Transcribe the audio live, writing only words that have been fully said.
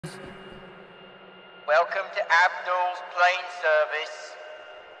Welcome to Abdul's plane service.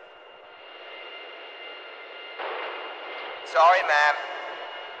 Sorry, ma'am.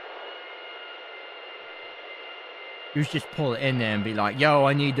 You should just pull it in there and be like, yo,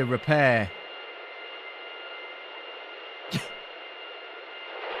 I need a repair.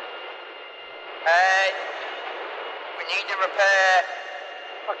 We need a repair.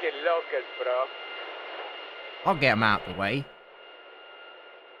 Fucking locals, bro. I'll get him out the way.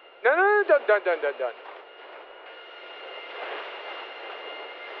 No, don't.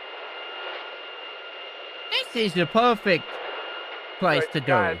 This is the perfect place to do.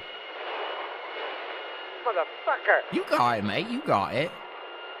 God. Motherfucker. You got it, mate. You got it.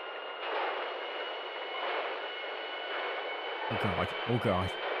 Oh, God. Oh,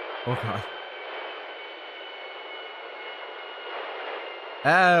 God. Oh, God.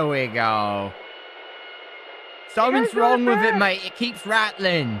 There we go. Something's wrong with it, mate. It keeps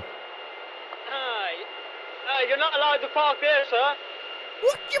rattling. You're not allowed to park there, sir.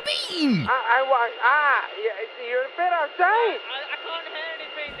 What do you mean? You're a bit outside. I can't hear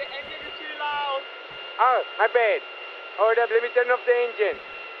anything. The engine is too loud. Oh, my bad. Hold up, let me turn off the engine.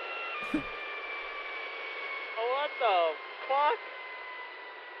 Oh, what the fuck?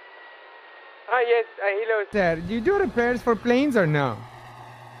 Yes, hello, sir. Do you do repairs for planes or no?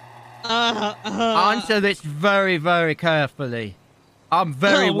 Answer this very, very carefully. I'm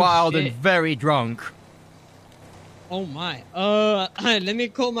very wild and very drunk. Oh my. Let me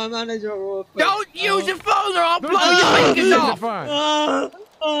call my manager real quick. Don't use the phone or I'll blow your fingers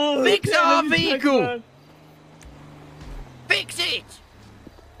off! Fix our vehicle! Fix it!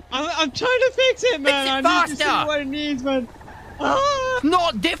 I'm trying to fix it, man. Fix it I faster. need to see what it needs, man. It's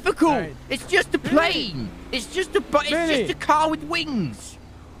not difficult. Right. It's just a plane. It's just a car with wings.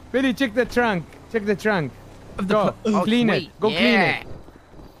 Billy, check the trunk. Check the trunk. Go, Oh, clean sweet. it. Go clean it.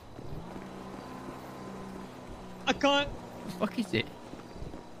 I can't. What the fuck is it?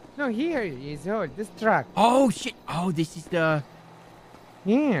 No, here is this truck. Oh shit! Oh, this is the.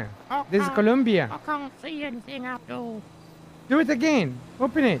 Yeah. Oh, This is Colombia. I can't see anything, Abdul. Do it again.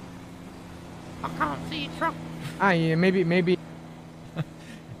 Open it. I can't see a truck. Yeah, maybe.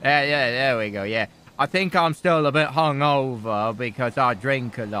 Yeah, there we go. Yeah, I think I'm still a bit hungover because I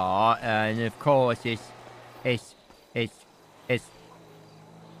drink a lot, and of course it's.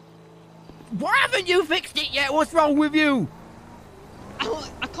 Why haven't you fixed it yet? What's wrong with you?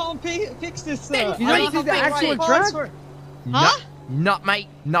 I can't fix this, sir. Then You don't see the actual truck? Huh? Not mate,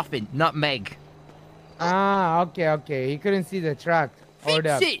 nothing, nutmeg. Okay. He couldn't see the truck. Hold Fix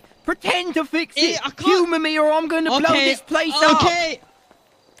up. it. Pretend to fix it. I can't. Humor me or I'm going to blow this place up. Okay.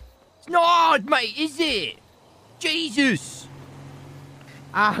 It's not hard, mate, is it? Jesus.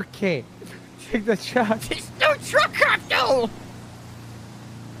 Okay. Check the truck. It's no truck, Abdul.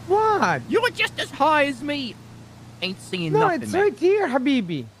 What? You're just as high as me. Ain't seeing No, nothing, it's mate. right here,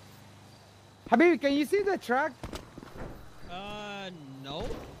 Habibi. Habibi, can you see the truck? No.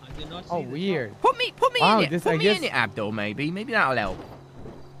 I did not see Oh, the weird. Put me Wow, in it. this, Put I me guess- in it, Abdul, maybe. Maybe that'll help.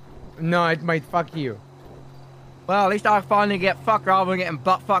 No, it might fuck you. Well, at least I finally get fucked rather than getting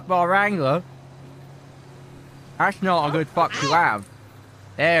butt fucked by a Wrangler. That's not a good fuck to have.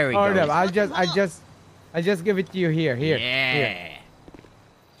 There we Hold go. up, I just give it to you here. Yeah. Here.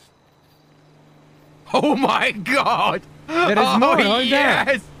 Oh my God! There is more, hold on.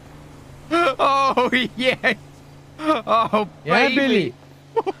 yes! Oh yes! Oh Yeah, baby! Billy.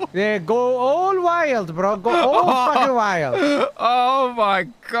 Yeah, go all wild, bro. Go all fucking wild. Oh my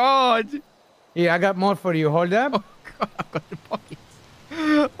God! Here, I got more for you. Hold up. Oh God, I've got the pockets.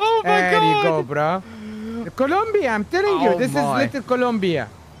 Oh my There God! you go, bro. Colombia, I'm telling you, Oh this my. is little Colombia.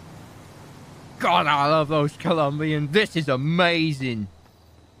 God, I love those Colombians. This is amazing.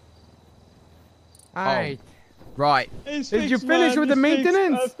 Alright. Right. It's Did you fixed, finish man. with the It's fixed.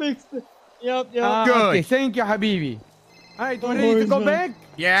 maintenance? I fixed it. Yep. Good. Okay, thank you, Habibi. Alright, No ready to worries, go man. back?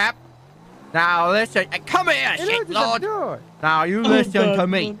 Yep. Now listen. Come here, Hey, shit look, lord. there's a door. Now you listen God, to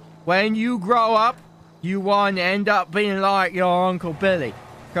me. man. When you grow up, you want to end up being like your Uncle Billy.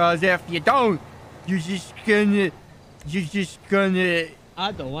 Cause if you don't, you're just gonna.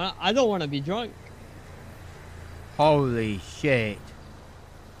 I don't want to be drunk. Holy shit!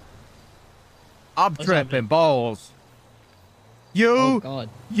 I'm What's tripping happening? balls. Oh God.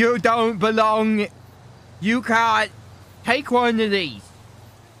 You don't belong. You can't take one of these.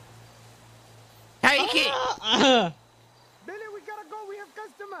 Take it. Billy, we gotta go. We have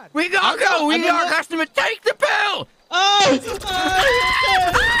customers. We gotta go. We I don't got a know. customer. Take the pill.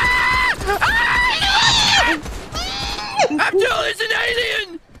 Abdul is an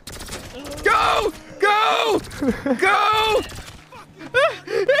alien! Go! Go! Go!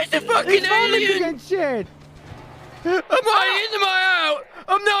 It's a fucking fucking alien! And shit. Am I in? Am I out?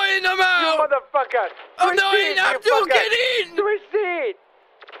 I'm not in, I'm out! Motherfucker! I'm not in, Abdul, get in! Suicide!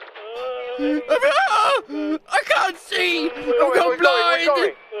 I can't see! I've gone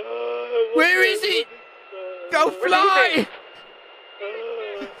blind! Where is it? Go fly!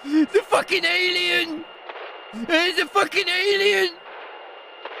 The fucking alien! There's a fucking alien!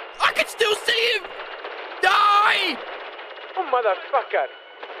 I can still see him! Die! Oh, motherfucker!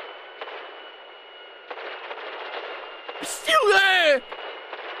 He's still there!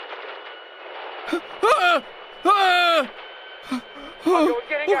 We're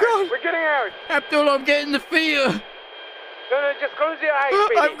getting out! God. We're getting out! Abdul, I'm getting the fear! No, just close your eyes,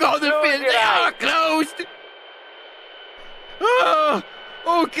 baby. I've got the Close fear! your They are eyes. closed!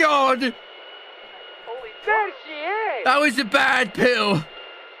 Oh God! There she is! That was a bad pill!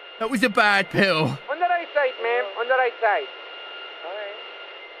 That was a bad pill! On the right side, ma'am. On the right side.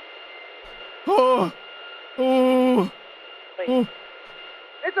 Oh! Oh! Oh!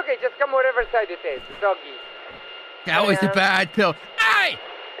 It's okay, just come whatever side it is, doggy. That was a bad pill. Hey!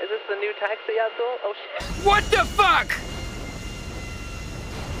 Is this the new taxi, Abdul? Oh shit. What the fuck?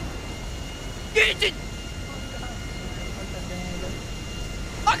 Get it!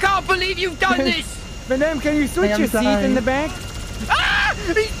 I can't believe you've done this! Mandem, can you switch your seat in the back? Ah!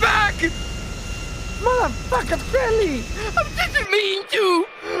 He's back! Motherfucker, Billy! I didn't mean to!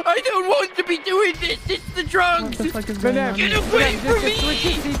 I don't want to be doing this! It's the drugs! Mandem, Get away Mandem, from just switch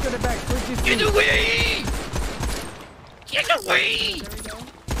your me! seat to the back. Switch your Get seat. away! Get away!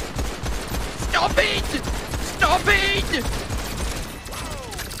 Stop it! Stop it!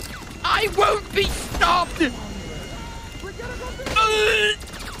 I won't be stopped!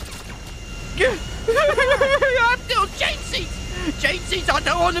 Abdul, change seats! Change seats, I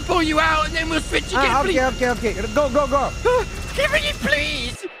don't want to pull you out and then we'll switch again, please. Okay. Go. Give me it,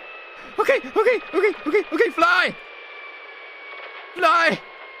 please! Okay, fly! Fly!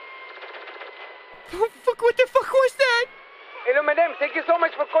 Oh, fuck, what the fuck was that? Hello, madam. Thank you so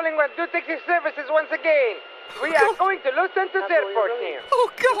much for calling our Do Taxi Services once again. We are going to Los Santos Airport now. Oh,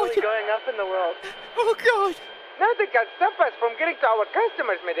 God! Going up in the world. Oh, God! Nothing can stop us from getting to our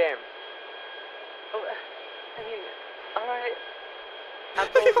customers, madam. Oh, I mean, alright.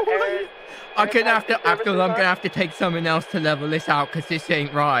 Abdul, I'm gonna have to take something else to level this out because this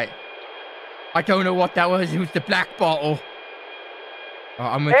ain't right. I don't know what that was. It was the black bottle.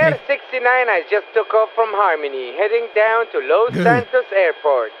 I'm gonna Air take... 69 has just took off from Harmony, heading down to Los Santos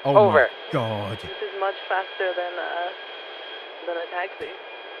Airport. Oh Over. My God. This is much faster than a taxi.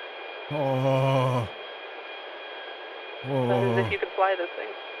 Oh. That is if you can fly this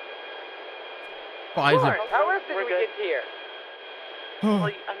thing. Flies How it. else did we good. get here? Well, I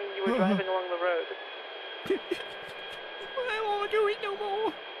mean, you were driving along the road. I don't want to do it no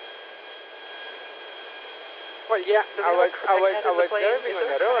more. Well, yeah, So I we was have a crackhead in the plane. driving Is on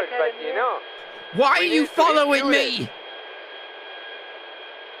there the a road, crackhead but in you here? know. Why are We you need to following do me?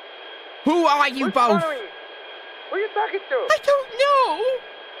 Who are you Who's both? following? Who are you talking to? I don't know.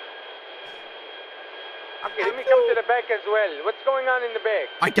 Okay, let me come to the back as well. What's going on in the back?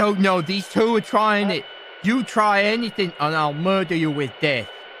 I don't know. These two are trying it. You try anything and I'll murder you with death.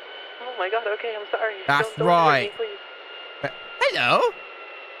 Oh my god, okay, I'm sorry. That's don't right. hurt me, please. Hello?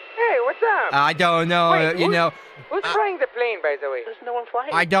 Hey, what's up? I don't know. Wait, you know, Who's flying the plane, by the way? There's no one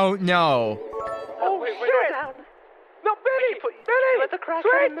flying. I don't know. Oh, Wait, we're shit. down. No, Billy! You let the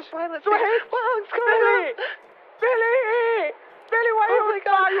crackhead in the pilot. Switch! Wow, it's going Billy! up. Billy! Billy, why Oh you my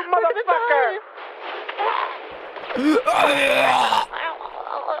fly, God, you we're gonna motherfucker? die.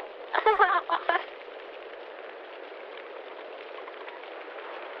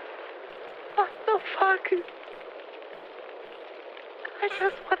 What the fuck? I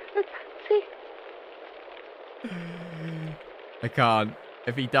just wanted a taxi. I can't.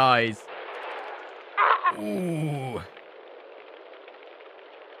 If he dies. Ooh.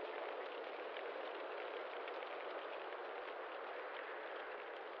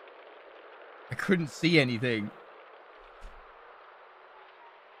 I couldn't see anything.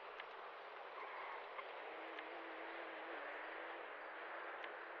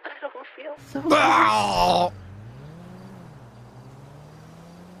 I don't feel so. Oh!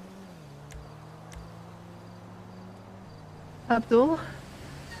 Abdul?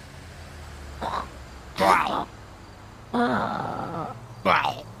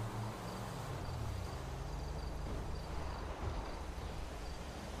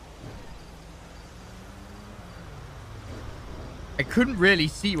 I couldn't really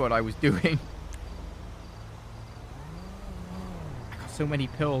see what I was doing. I got so many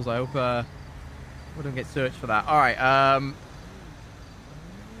pills. I hope I don't get searched for that. All right.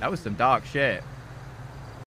 That was some dark shit.